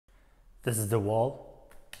This is the wall.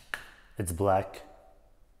 It's black,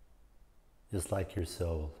 just like your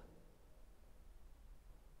soul.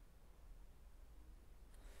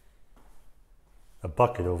 A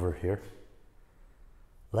bucket over here.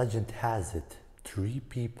 Legend has it, 3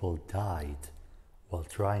 people died while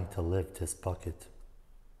trying to lift this bucket.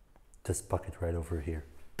 This bucket right over here.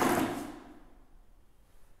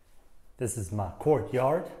 This is my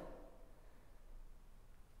courtyard.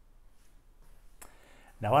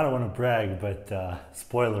 Now I don't want to brag, but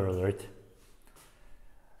spoiler alert.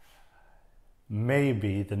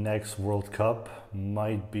 Maybe the next World Cup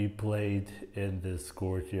might be played in this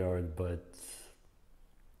courtyard, but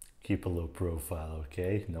keep a low profile,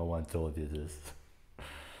 okay? No one told you this.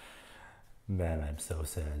 Man, I'm so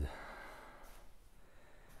sad.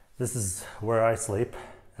 This is where I sleep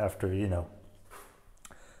after, you know,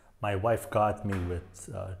 my wife got me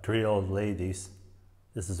with 3 old ladies.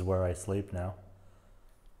 This is where I sleep now.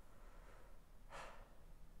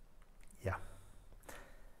 Yeah.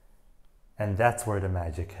 And that's where the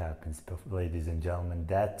magic happens, ladies and gentlemen.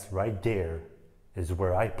 That right there is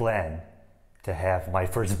where I plan to have my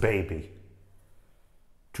first baby.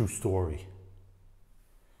 True story.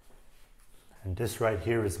 And this right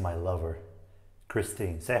here is my lover,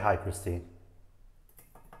 Christine. Say hi, Christine.